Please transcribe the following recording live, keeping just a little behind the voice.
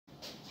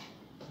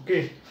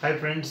Okay, hi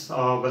friends,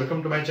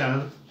 welcome to my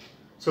channel.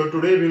 So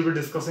today we'll be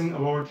discussing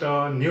about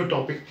a new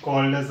topic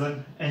called as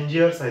an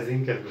NGR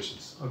Sizing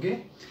Calculations.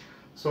 Okay,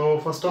 so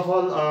first of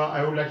all,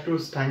 I would like to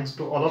thanks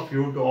to all of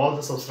you, to all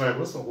the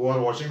subscribers who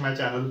are watching my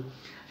channel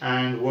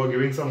and who are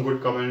giving some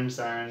good comments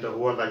and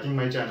who are liking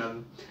my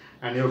channel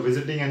and you're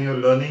visiting and you're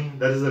learning.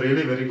 That is a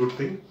really very good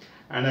thing,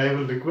 and I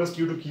will request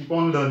you to keep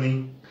on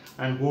learning.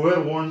 And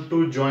whoever want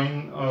to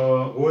join,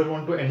 whoever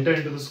want to enter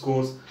into this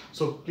course,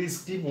 so please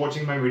keep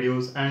watching my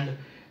videos. And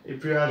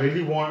if you are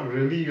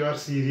really you are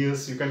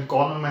serious, you can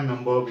call on my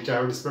number which I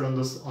have displayed on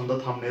this on the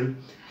thumbnail,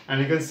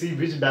 and you can see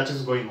which batch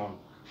is going on.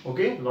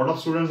 Okay, a lot of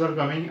students are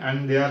coming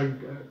and they are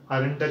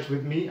in touch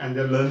with me and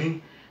they are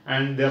learning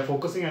and they are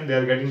focusing and they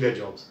are getting their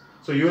jobs.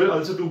 So you will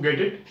also to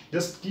get it.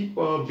 Just keep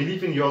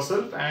belief in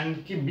yourself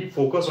and be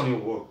focused on your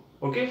work.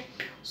 Okay,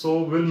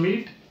 so we'll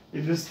meet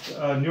in this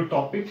new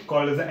topic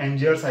called as the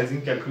NGR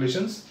Sizing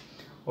Calculations.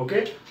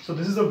 Okay, so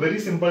this is a very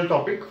simple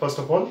topic. First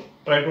of all,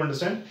 try to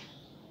understand.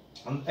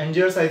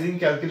 NGR Sizing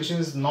Calculation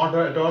is not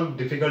at all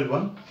difficult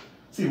one.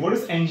 See, what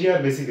is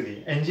NGR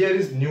basically? NGR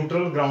is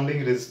neutral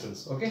grounding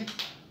resistance. Okay,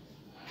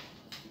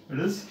 it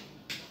is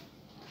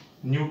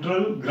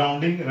neutral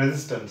grounding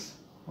resistance.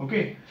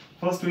 Okay,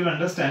 first we will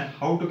understand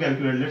how to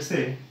calculate. Let's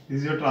say this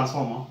is your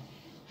transformer.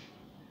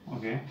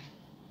 Okay,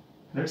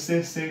 let's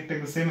say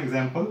take the same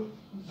example.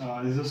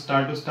 This is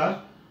star to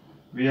star.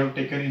 We have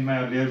taken in my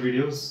earlier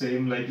videos,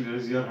 same like there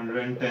is your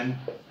 110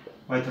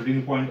 by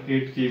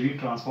 13.8 kV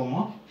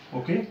transformer.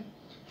 Okay,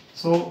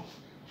 so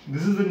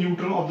this is the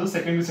neutral of the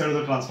secondary side of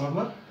the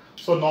transformer.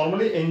 So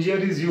normally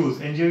NGR is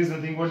used. NGR is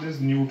nothing but this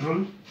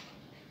neutral.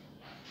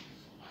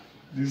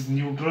 This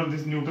neutral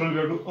we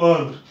have to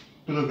earth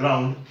to the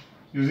ground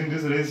using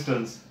this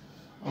resistance.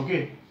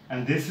 Okay,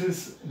 and this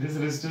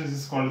resistance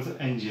is called as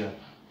NGR.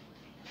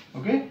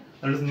 Okay,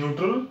 that is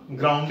neutral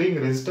grounding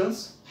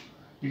resistance.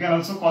 You can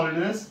also call it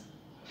as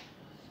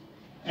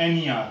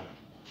NER,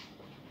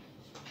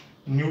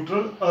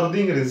 neutral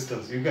earthing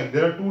resistance.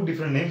 There are two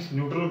different names: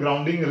 neutral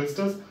grounding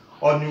resistance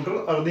or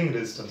neutral earthing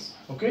resistance.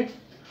 Okay,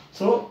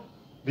 so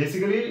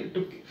basically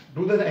to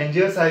do the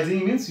NGR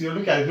sizing means you have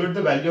to calculate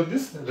the value of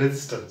this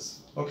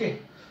resistance. Okay,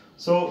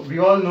 so we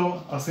all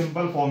know a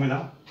simple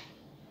formula,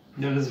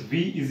 that is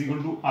V is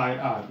equal to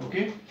IR.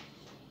 Okay,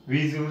 V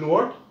is equal to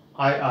what?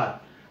 IR.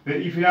 Where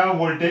if you have a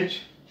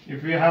voltage,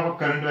 if you have a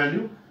current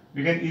value,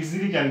 we can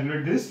easily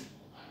calculate this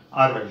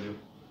R value.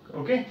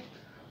 Okay,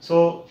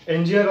 so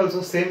NGR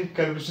also same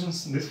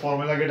calculations, this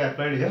formula get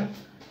applied here.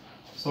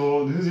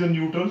 So this is your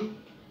neutral.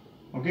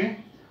 Okay,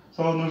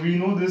 so now we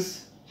know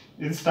this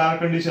in star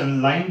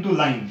condition, line to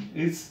line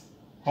is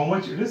how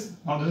much it is.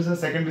 Now this is the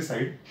secondary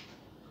side.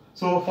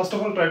 So first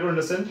of all, try to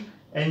understand,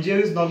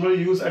 NGR is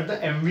normally used at the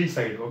MV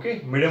side,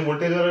 okay, medium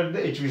voltage, or at the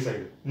HV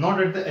side,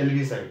 not at the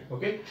LV side.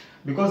 Okay,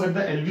 because at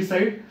the LV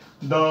side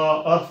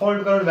the earth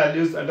fault current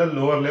value is at a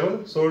lower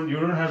level, so you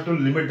don't have to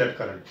limit that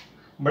current.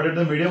 But at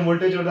the medium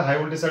voltage or the high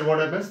voltage side, what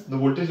happens? The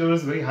voltage level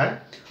is very high,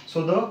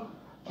 so the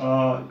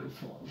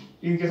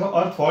in case of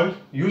earth fault,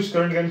 huge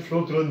current can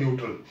flow through the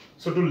neutral.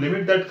 So to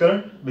limit that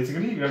current,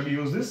 basically you have to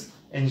use this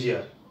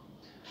NGR.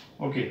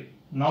 Okay,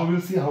 now we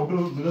will see how to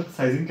do the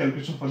sizing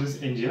calculation for this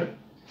NGR.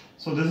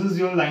 So this is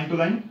your line to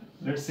line.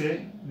 Let's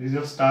say this is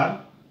your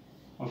star.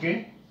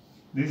 Okay,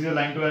 this is your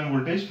line to line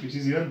voltage, which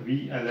is your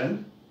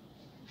VLL.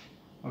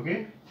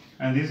 Okay,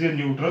 and this is your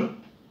neutral.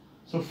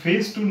 So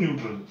phase to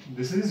neutral,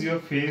 this is your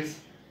phase.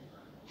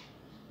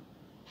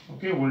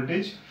 Okay,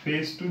 voltage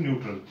phase to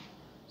neutral.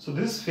 So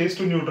this phase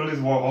to neutral is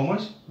how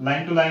much?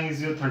 Line to line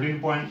is your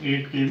 13.8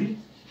 kV.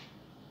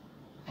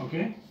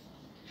 Okay,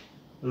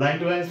 line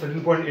to line is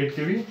 13.8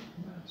 kV.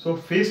 So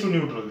phase to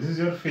neutral, this is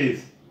your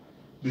phase,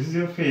 this is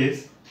your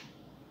phase,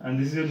 and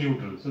this is your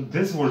neutral. So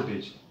this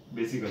voltage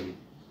basically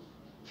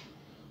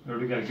you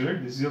have to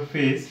calculate. This is your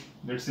phase.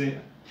 Let's say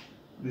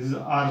this is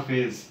R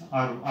phase,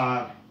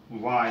 R,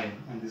 Y,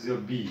 and this is your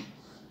B.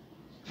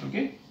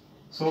 Okay,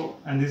 so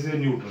and this is your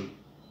neutral.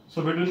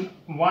 So between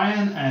Y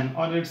and N,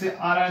 or let's say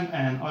R and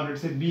N, or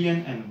let's say B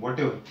and N,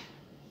 whatever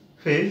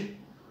phase,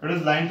 that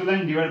is line to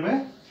line divided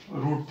by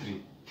 √3.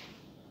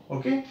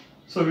 Okay,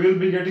 so we will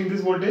be getting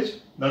this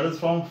voltage, that is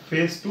from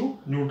phase to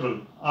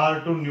neutral,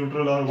 R to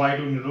neutral, or Y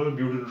to neutral, or B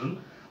to neutral.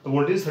 The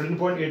voltage is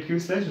 13.8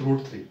 kV slash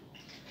 √3.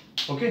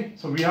 Okay,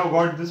 so we have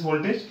got this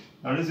voltage,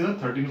 that is your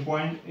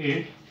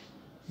 13.8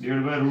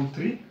 divided by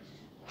 √3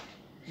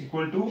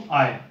 equal to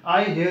I.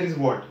 I here is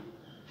what?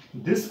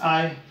 This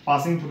I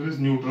passing through this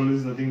neutral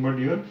is nothing but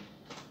your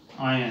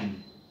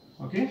IN.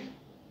 Okay,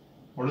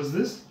 what is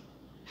this?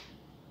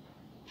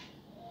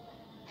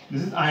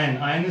 This is IN.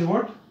 IN is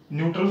what?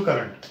 Neutral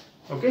current.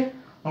 Okay,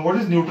 now what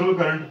is neutral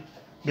current?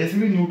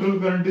 Basically neutral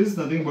current is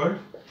nothing but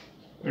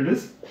it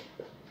is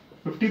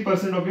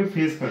 50% of your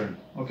phase current.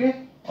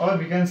 Okay, or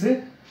we can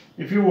say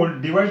if you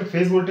divide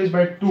phase voltage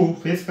by 2,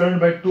 phase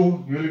current by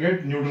 2, you will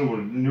get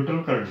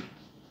neutral current.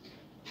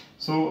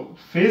 So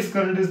phase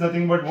current is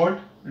nothing but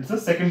what? It's a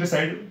secondary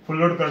side full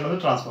load current of the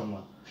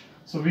transformer.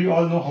 So we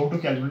all know how to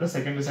calculate the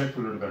secondary side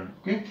full load current.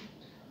 Okay,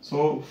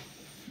 so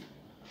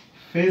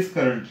phase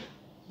current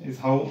is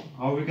how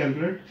we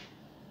calculate.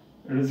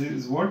 It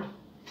is what?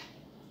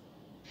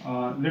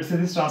 Let's say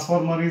this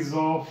transformer is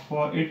of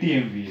 80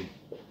 MVA.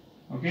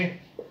 Okay,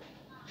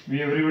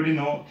 we everybody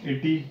know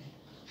 80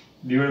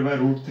 divided by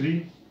root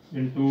 3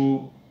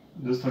 into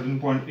this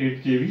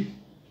 13.8 kV.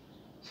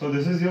 So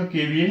this is your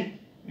kVA.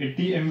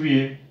 80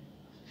 MVA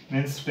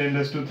means 10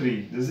 raised to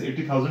 3. This is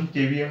 80,000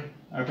 kVA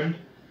happened,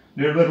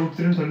 divided by root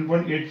 3 into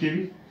 13.8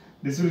 kV.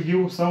 This will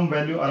give some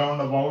value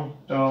around about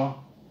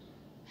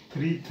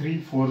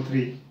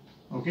 3343.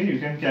 Okay, you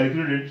can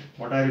calculate it.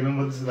 What I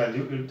remember this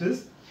value, it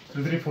is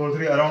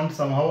 3343, around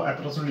somehow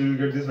approximately you will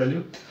get this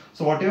value.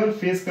 So whatever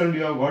phase current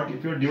you have got,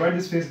 if you divide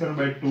this phase current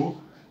by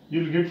 2,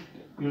 you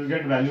will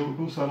get value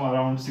to some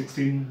around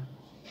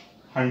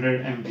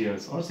 1600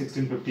 amperes or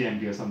 1650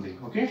 amperes something.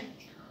 Okay,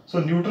 so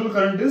neutral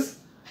current is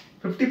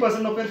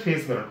 50% of your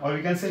phase current, or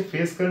we can say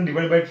phase current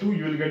divided by 2,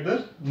 you will get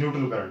the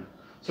neutral current.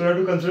 So you have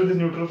to consider this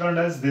neutral current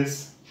as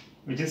this,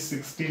 which is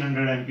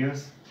 1600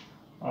 amperes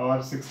or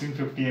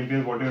 1650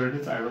 amperes, whatever it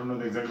is, I don't know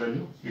the exact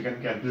value, you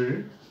can calculate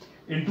it,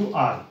 into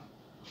R.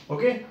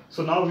 Okay,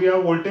 so now we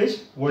have voltage.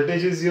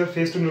 Voltage is your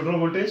phase to neutral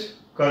voltage.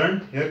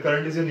 Current, here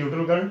current is your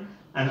neutral current,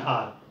 and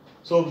R.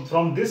 So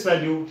from this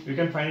value you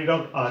can find it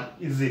out R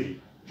easily.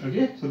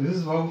 Okay, so this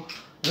is how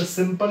the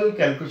simple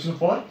calculation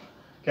for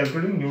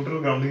calculating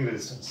neutral grounding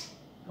resistance.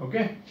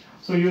 Okay,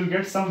 so you will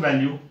get some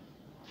value.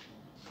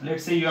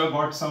 Let's say you have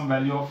got some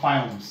value of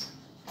 5 ohms.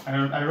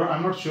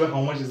 I'm not sure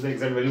how much is the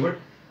exact value, but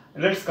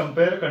let's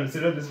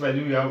consider this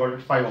value you have got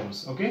at 5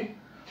 ohms. Okay,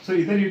 so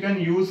either you can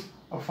use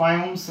a 5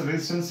 ohms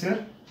resistance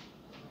here,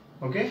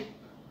 okay,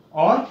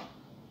 or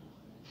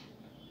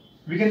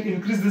we can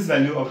increase this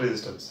value of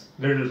resistance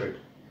little bit.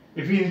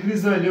 If we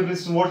increase the value of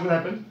resistance, what will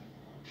happen?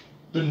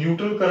 The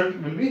neutral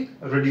current will be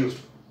reduced.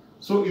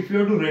 So if you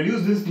have to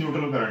reduce this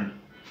neutral current,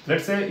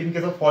 let's say in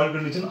case of fault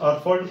condition,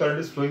 earth fault current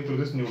is flowing through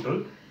this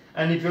neutral,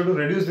 and if you have to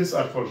reduce this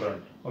earth fault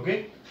current,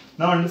 okay,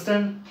 now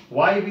understand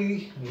why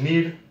we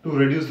need to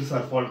reduce this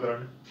earth fault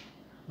current.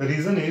 The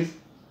reason is,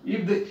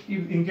 if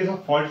in case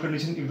of fault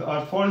condition,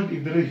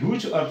 if there is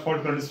huge earth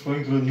fault current is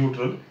flowing through the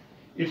neutral,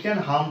 it can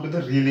harm to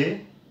the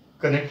relay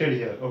connected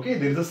here. Okay,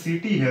 there is a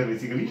CT here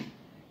basically.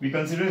 We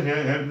consider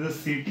here there is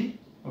a CT.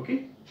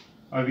 Okay,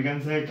 or we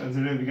can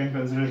consider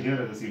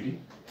here as a CT.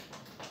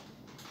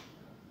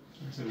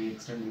 So we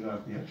extend this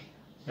up here.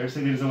 Let's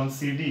say there is one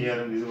CT here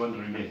and there is one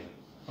relay here.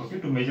 Okay,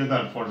 to measure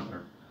the earth fault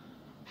current.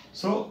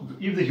 So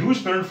if the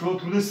huge current flow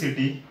through the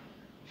CT,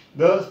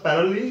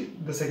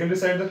 parallelly the secondary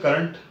side, the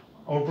current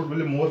output will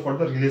be more for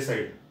the relay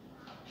side.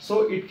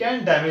 So it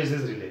can damage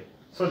this relay.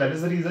 So that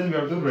is the reason we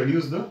have to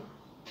reduce the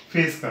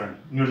phase current,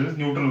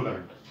 neutral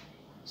current.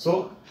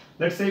 So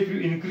let's say if you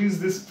increase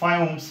this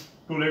 5 ohms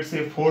to, let's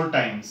say, 4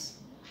 times,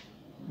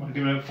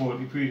 multiply by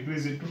 4, if you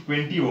increase it to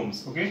 20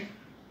 ohms, okay.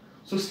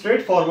 So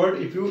straightforward,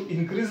 if you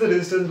increase the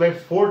resistance by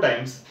 4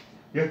 times,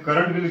 your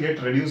current will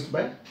get reduced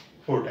by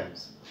 4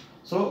 times.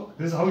 So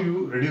this is how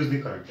you reduce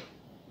the current.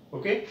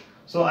 Okay.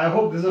 So I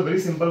hope this is a very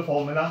simple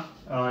formula.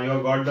 You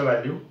have got the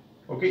value.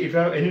 Okay. If you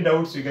have any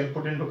doubts, you can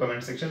put into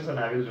comment sections and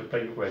I will reply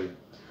your query.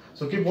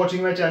 So keep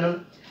watching my channel,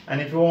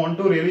 and if you want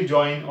to really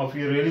join, or if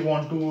you really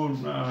want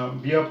to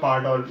be a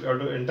part or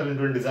to enter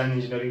into a design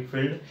engineering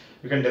field,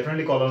 you can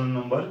definitely call on a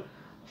number,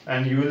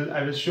 and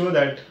I will sure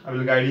that I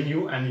will guiding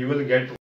you and you will get